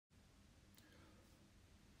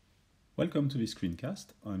Welcome to this screencast.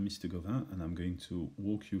 I'm Mr. Gauvin and I'm going to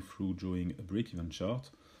walk you through drawing a break-even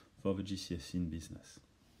chart for the GCSE in business.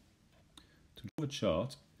 To draw a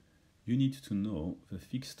chart, you need to know the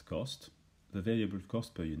fixed cost, the variable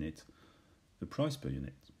cost per unit, the price per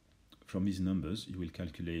unit. From these numbers, you will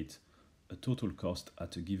calculate a total cost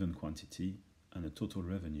at a given quantity and a total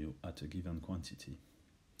revenue at a given quantity.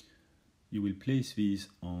 You will place these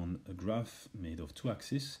on a graph made of two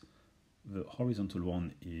axes. The horizontal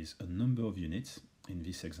one is a number of units. In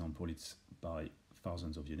this example, it's by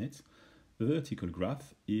thousands of units. The vertical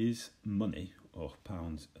graph is money, or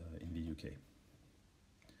pounds in the UK.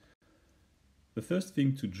 The first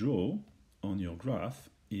thing to draw on your graph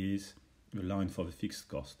is the line for the fixed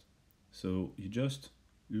cost. So you just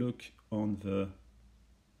look on the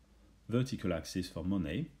vertical axis for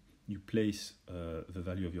money, you place the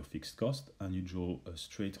value of your fixed cost, and you draw a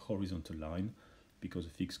straight horizontal line because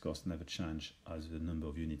the fixed cost never changes as the number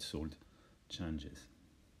of units sold changes.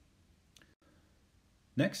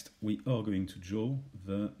 Next, we are going to draw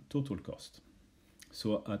the total cost.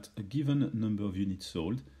 So at a given number of units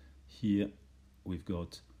sold, here we've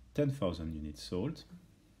got 10,000 units sold,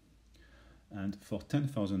 and for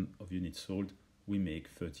 10,000 of units sold, we make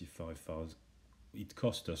 35,000. It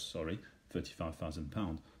cost us,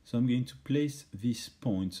 £35,000. So I'm going to place this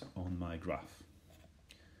point on my graph.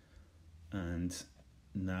 And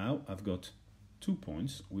now I've got 2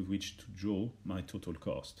 points with which to draw my total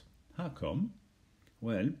cost. How come?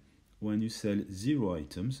 Well, when you sell 0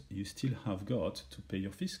 items, you still have got to pay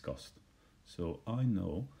your fixed cost. So I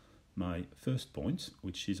know my first point,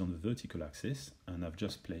 which is on the vertical axis, and I've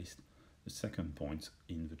just placed the second point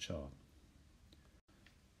in the chart.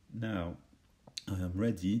 Now I am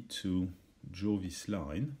ready to draw this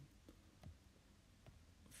line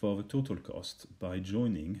for the total cost by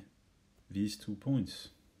joining these 2 points,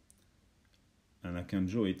 and I can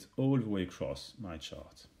draw it all the way across my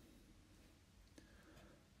chart.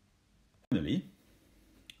 Finally,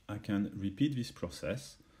 I can repeat this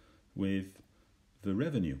process with the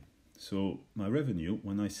revenue. So my revenue,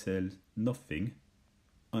 when I sell nothing,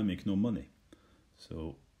 I make no money.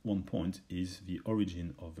 So 1 point is the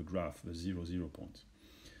origin of the graph, the 0, 0 point.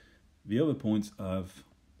 The other points I've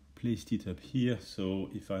placed it up here, so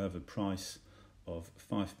if I have a price of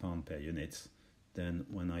 £5 per unit, then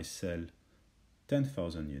when I sell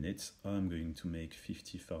 10,000 units, I'm going to make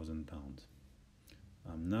 £50,000.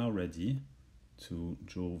 I'm now ready to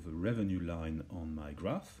draw the revenue line on my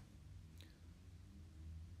graph,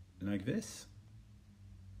 like this.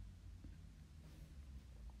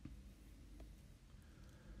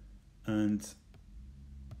 And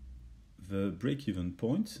the break-even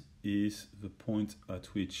point is the point at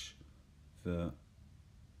which the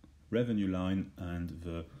revenue line and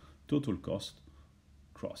the total cost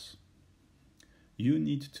cross. You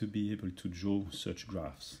need to be able to draw such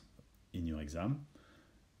graphs in your exam,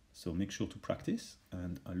 so make sure to practice,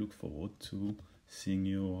 and I look forward to seeing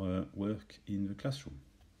your work in the classroom.